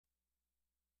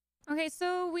Okay,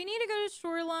 so we need to go to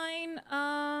shoreline.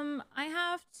 I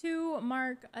have to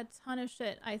mark a ton of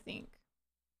shit, I think.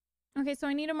 Okay, so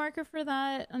I need a marker for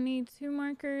that. I need 2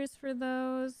 markers for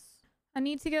those. I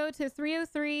need to go to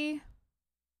 303.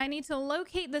 I need to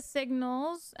locate the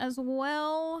signals as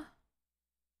well.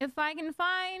 If I can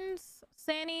find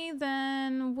Sanny,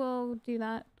 then we'll do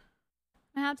that.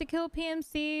 I have to kill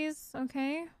PMCs.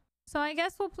 Okay. So I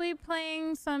guess we'll be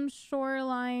playing some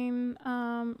shoreline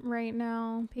right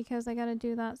now because I gotta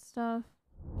do that stuff.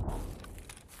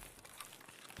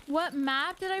 What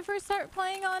map did I first start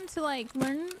playing on to like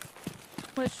learn?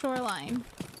 Was shoreline.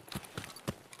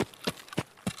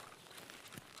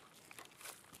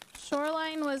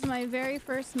 Shoreline was my very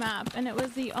first map, and it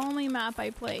was the only map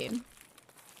I played.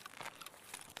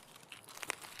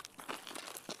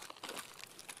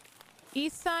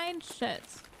 East side? Shit.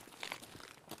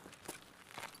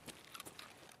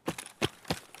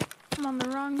 I'm on the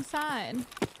wrong side.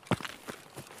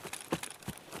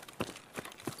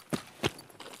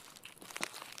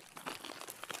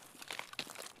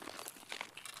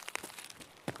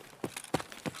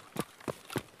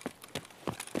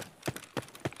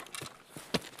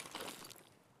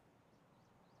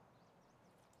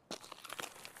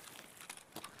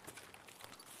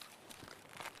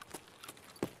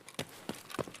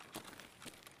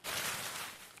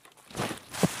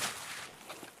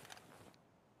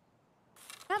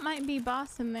 That might be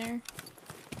boss in there.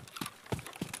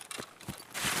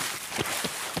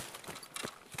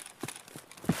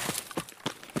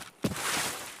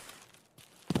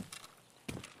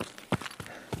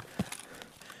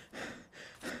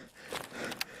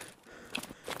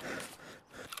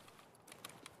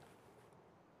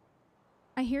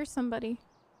 I hear somebody.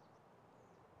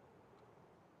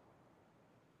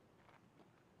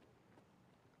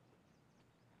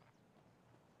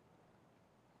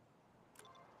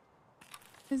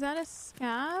 Is that a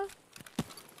scav?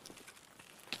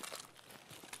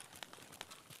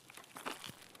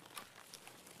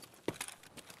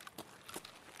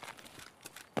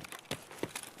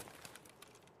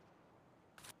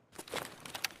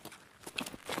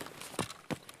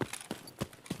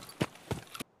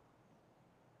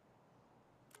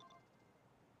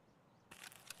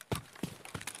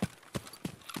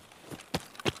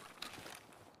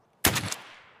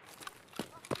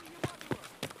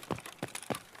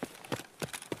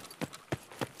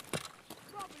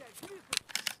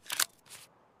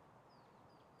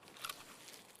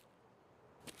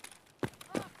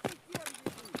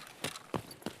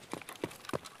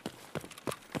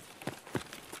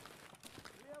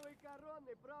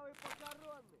 Правый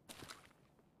похоронный.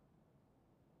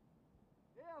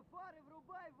 Фары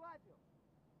врубай, Вадю.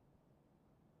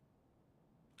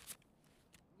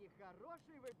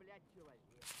 Нехороший вы, блядь, человек.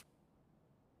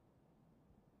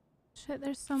 Shit,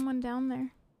 there's someone down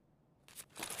there.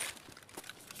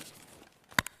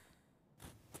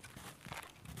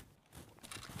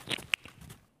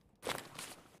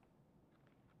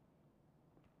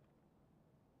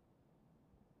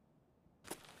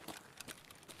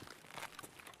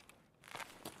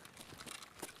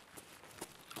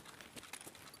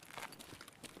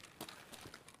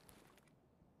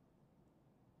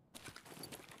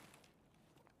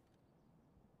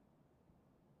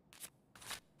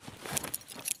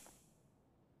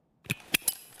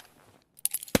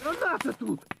 Граната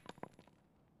тут!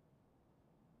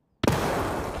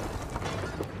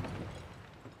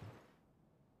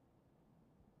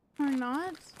 Or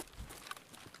not?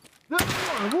 Да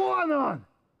вон он!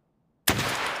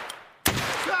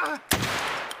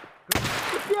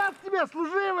 Пипец тебе,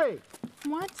 служивый!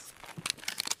 What?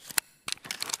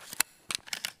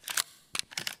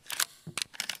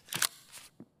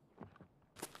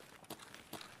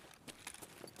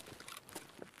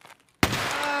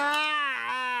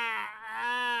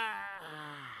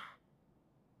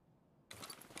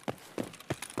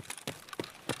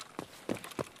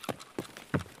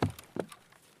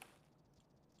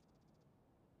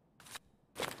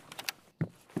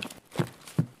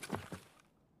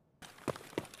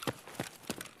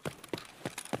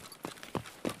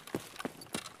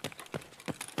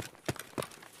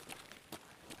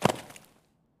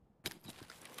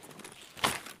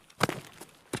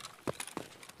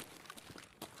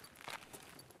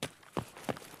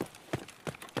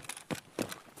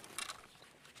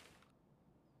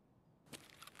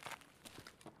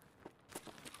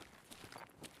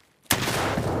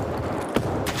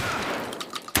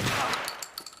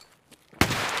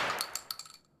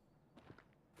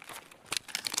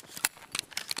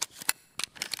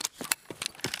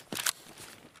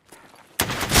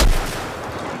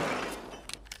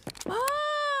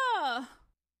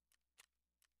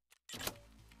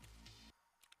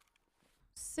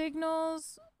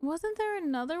 signals. Wasn't there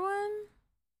another one?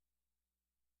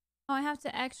 Oh, I have to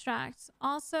extract.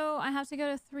 Also, I have to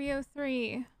go to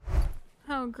 303.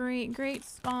 Oh, great. Great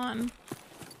spawn.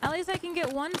 At least I can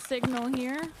get one signal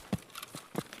here.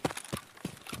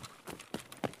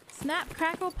 Snap,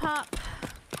 crackle, pop.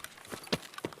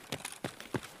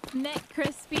 Neck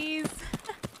Krispies.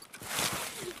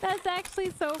 That's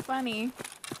actually so funny.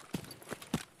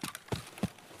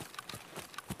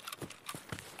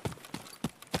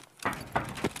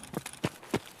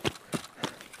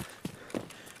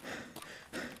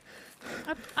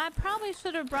 I probably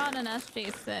should have brought an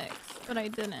SJ6, but I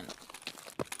didn't.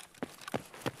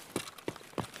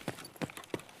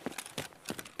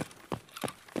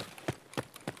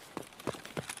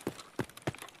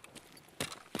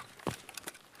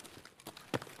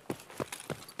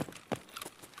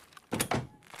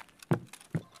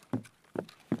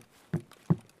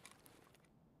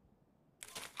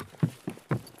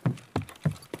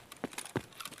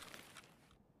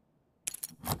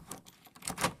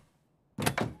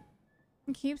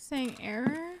 Keep saying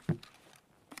error.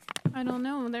 I don't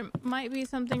know. There might be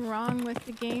something wrong with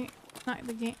the game. Not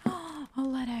the game. Oh,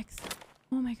 LEDX.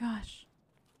 Oh my gosh.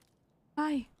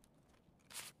 Hi.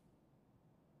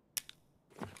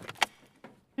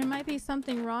 There might be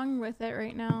something wrong with it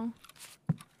right now.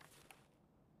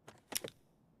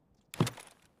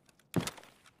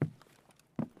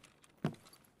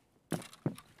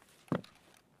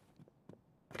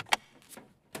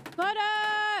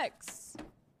 LEDX!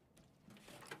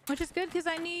 Which is good because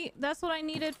that's what I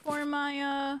needed for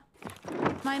my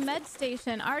my med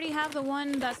station. I already have the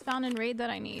one that's found in raid that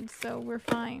I need, so we're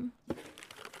fine.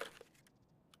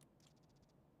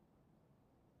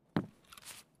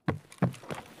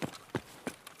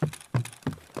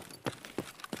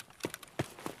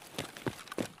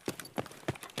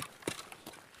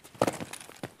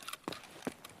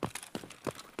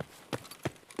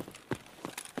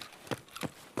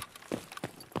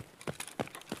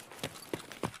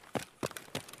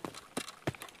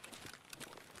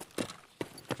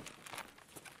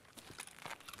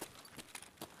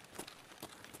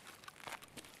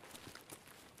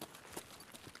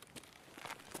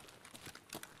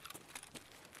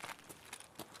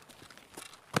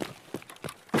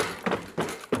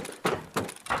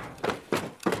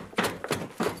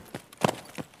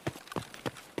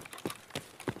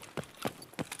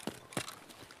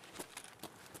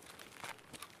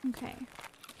 Okay.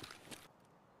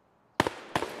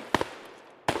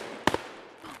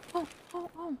 Oh.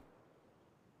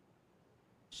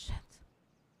 Shit.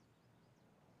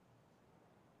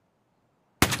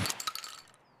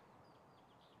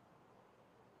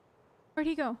 Where'd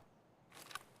he go?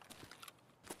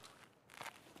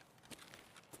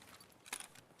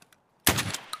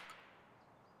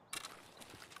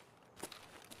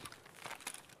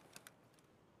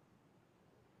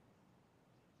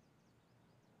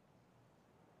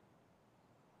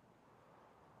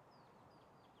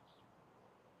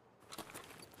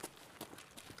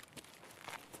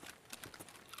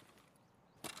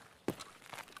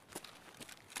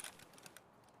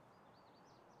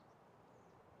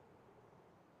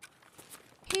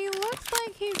 He looks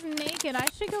like he's naked. I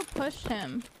should go push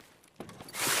him.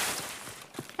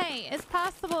 Hey, it's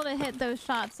possible to hit those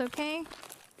shots, okay?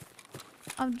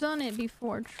 I've done it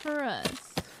before. Trust.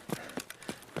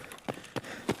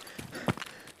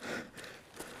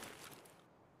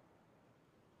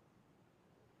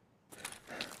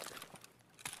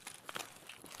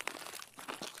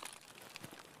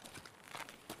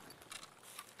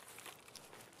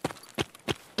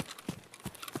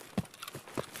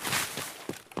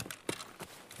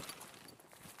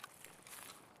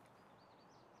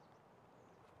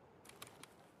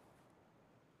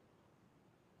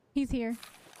 He's here.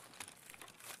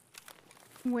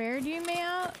 Where do you may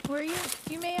ask? Where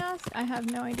you may ask? I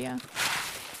have no idea.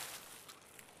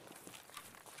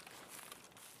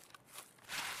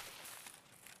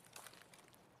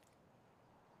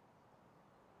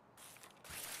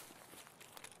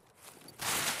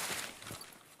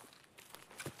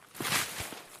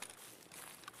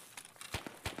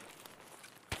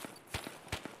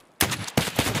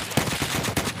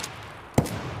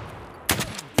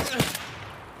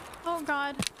 Oh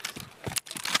God.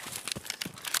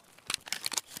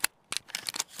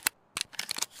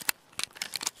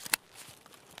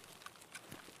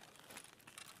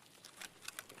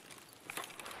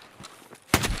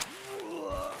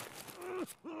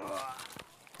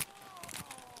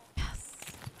 Yes.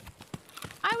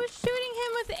 I was shooting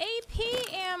him with AP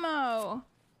ammo.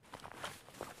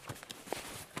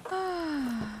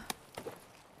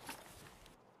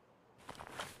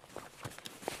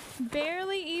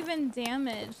 Barely even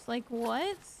damaged. Like,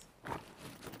 what?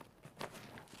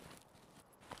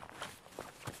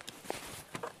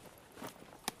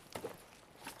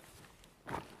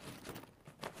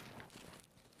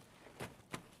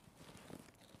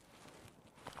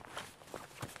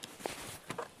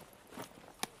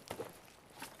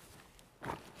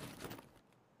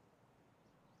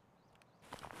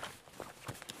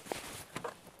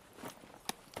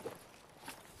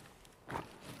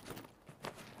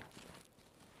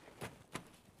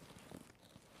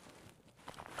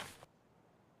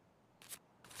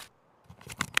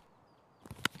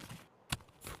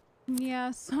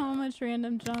 Yeah, so much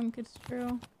random junk, it's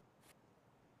true.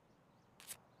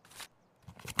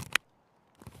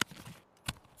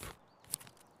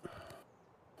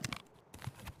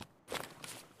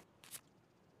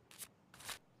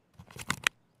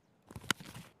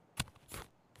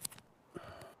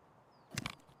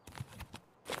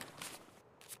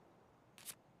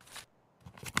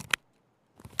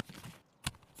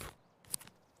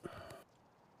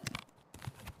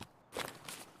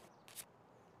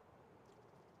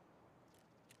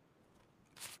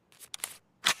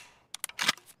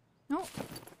 Nope.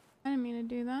 I didn't mean to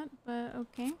do that, but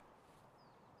okay.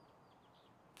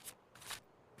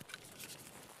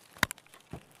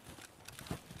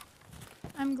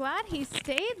 I'm glad he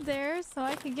stayed there so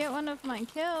I could get one of my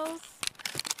kills.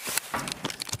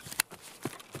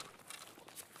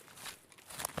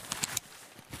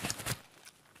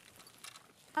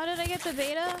 How did I get the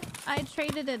beta? I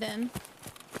traded it in.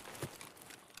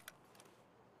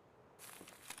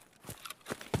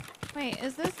 Wait,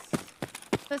 is this...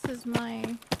 This is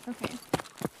my... Okay.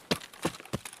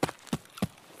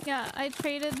 Yeah, I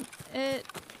traded it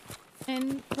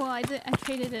in... Well, I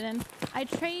traded it in. I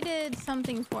traded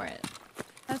something for it.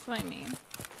 That's what I mean.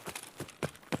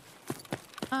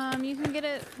 You can get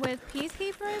it with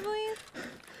Peacekeeper, I believe?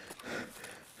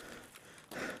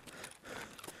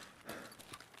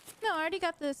 No, I already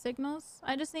got the signals.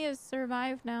 I just need to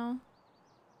survive now.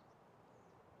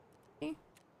 See?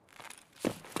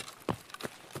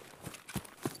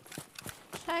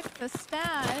 Check the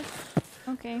stash.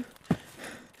 Okay.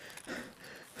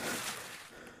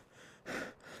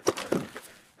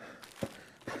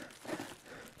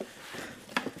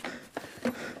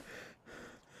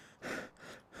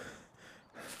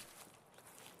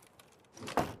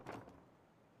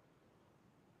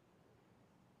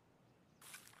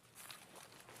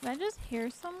 Did I just hear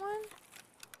someone?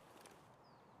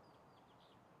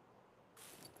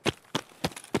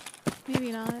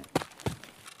 Maybe not.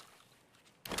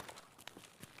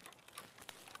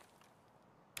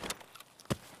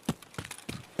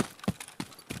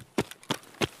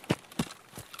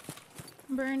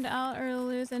 Burned out or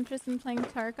lose interest in playing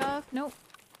Tarkov? Nope.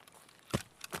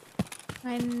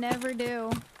 I never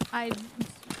do. I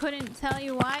couldn't tell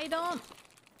you why I don't.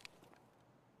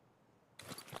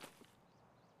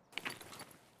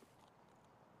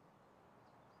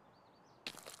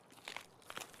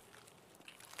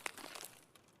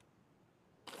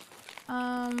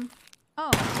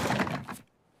 Oh.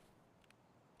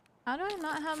 How do I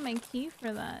not have my key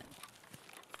for that?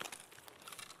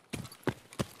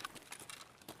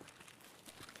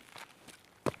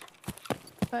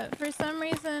 But for some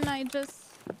reason, I just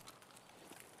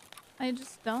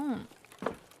don't.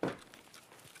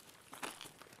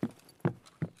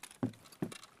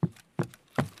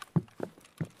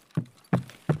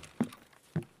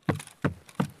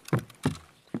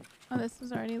 Oh, this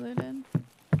was already looted.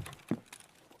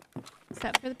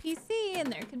 Except for the PC,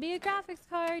 and there could be a graphics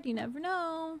card, you never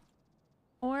know.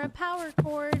 Or a power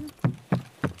cord.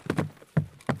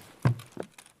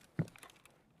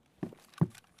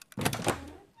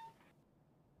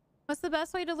 What's the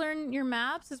best way to learn your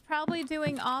maps? Is probably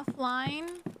doing offline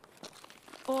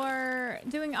or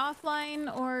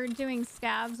doing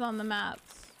scavs on the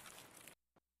maps.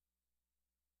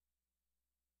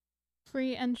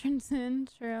 Free entrance in,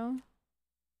 true.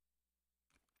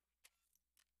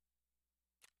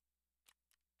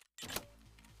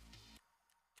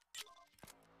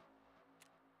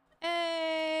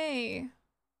 Hey!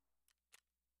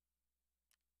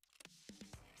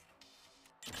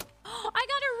 I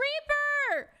got a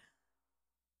Reaper!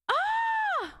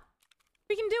 Ah!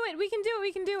 We can do it. We can do it.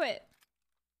 We can do it.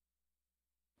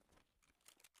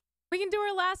 We can do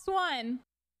our last one.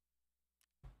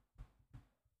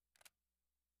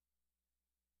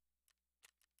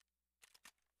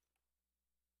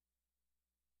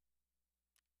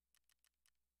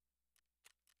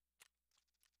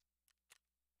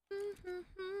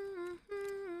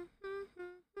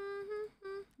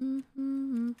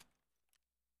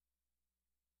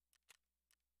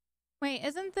 Wait,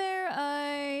 isn't there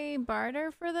a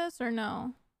barter for this or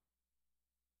no?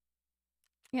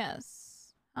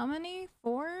 Yes. How many?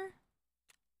 4?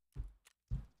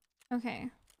 Okay.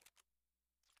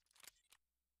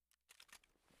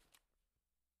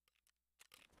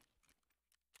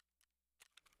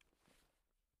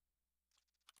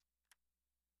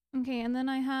 Okay, and then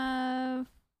I have...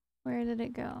 Where did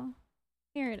it go?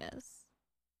 Here it is.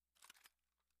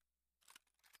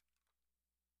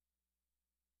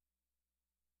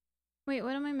 Wait,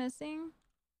 what am I missing?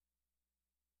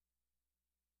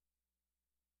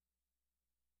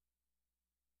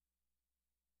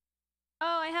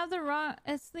 Oh, I have the wrong...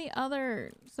 It's the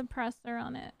other suppressor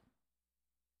on it.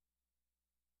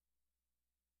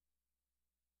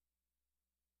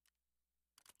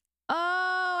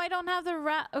 Oh, I don't have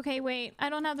the Okay, wait. I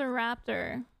don't have the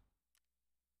raptor.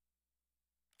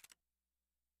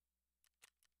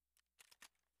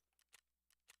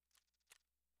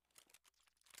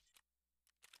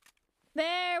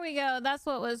 There we go. That's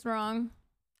what was wrong.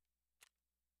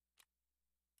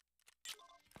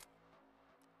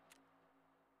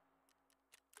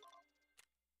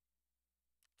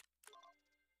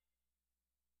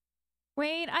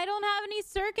 Wait, I don't have any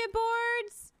circuit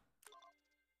boards?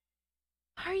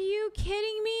 Are you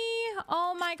kidding me?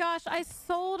 Oh my gosh, I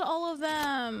sold all of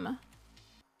them.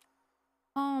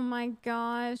 Oh my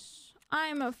gosh.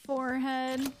 I'm a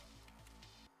forehead.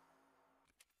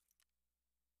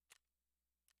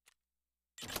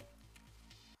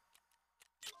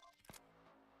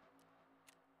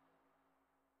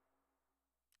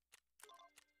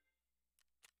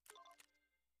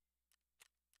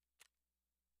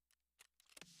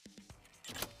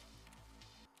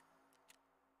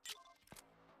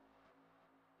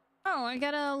 Oh, I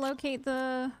gotta locate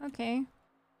the... Okay.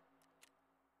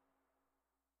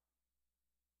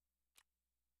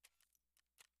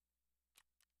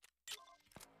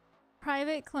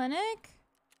 Private clinic?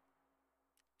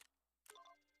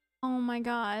 Oh my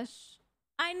gosh.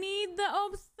 I need the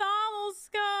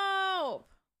ophthalmoscope!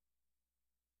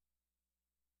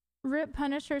 Rip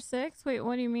Punisher 6? Wait,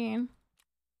 what do you mean?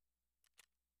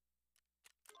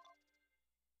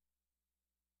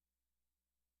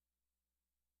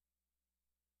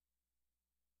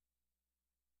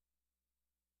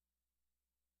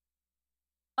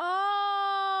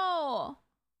 Oh!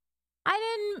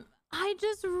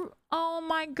 Oh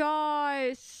my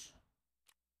gosh.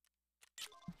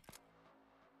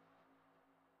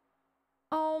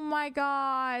 Oh my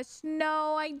gosh.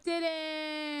 No, I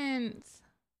didn't.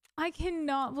 I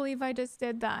cannot believe I just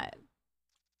did that.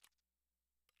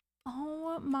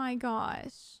 Oh my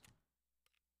gosh.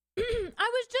 I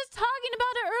was just talking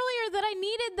about it earlier that I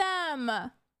needed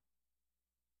them.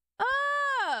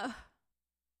 Ah!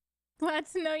 Glad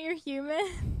to know you're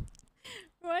human.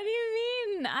 What do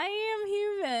you mean? I am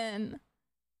human.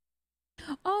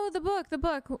 Oh, the book.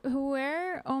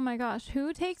 Where? Oh my gosh.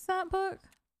 Who takes that book?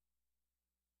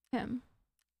 Him.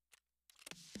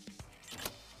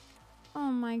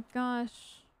 Oh my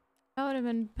gosh. That would have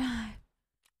been bad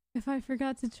if I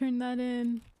forgot to turn that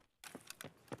in.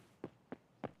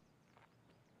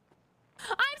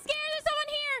 I'm scared, there's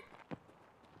someone here!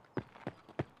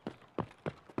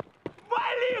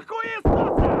 Вали,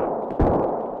 хуесоса!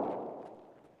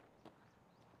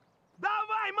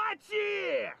 Давай,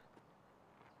 мочи!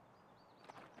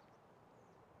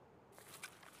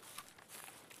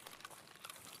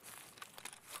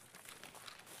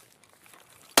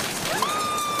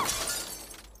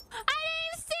 I didn't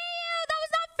even see you! That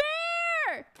was not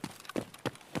fair!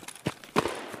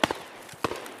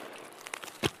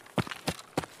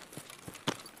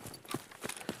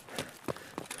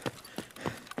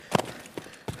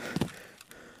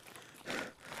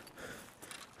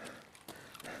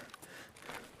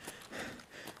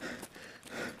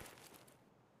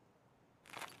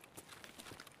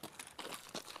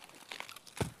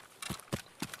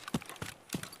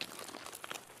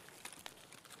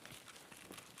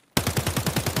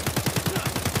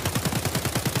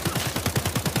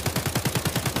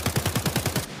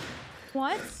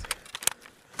 What?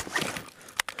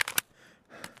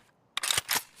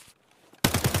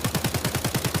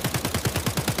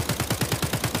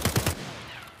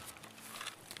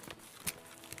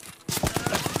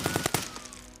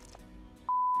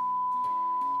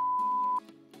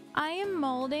 I am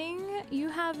molding. You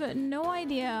have no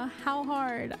idea how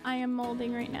hard I am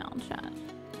molding right now, chat.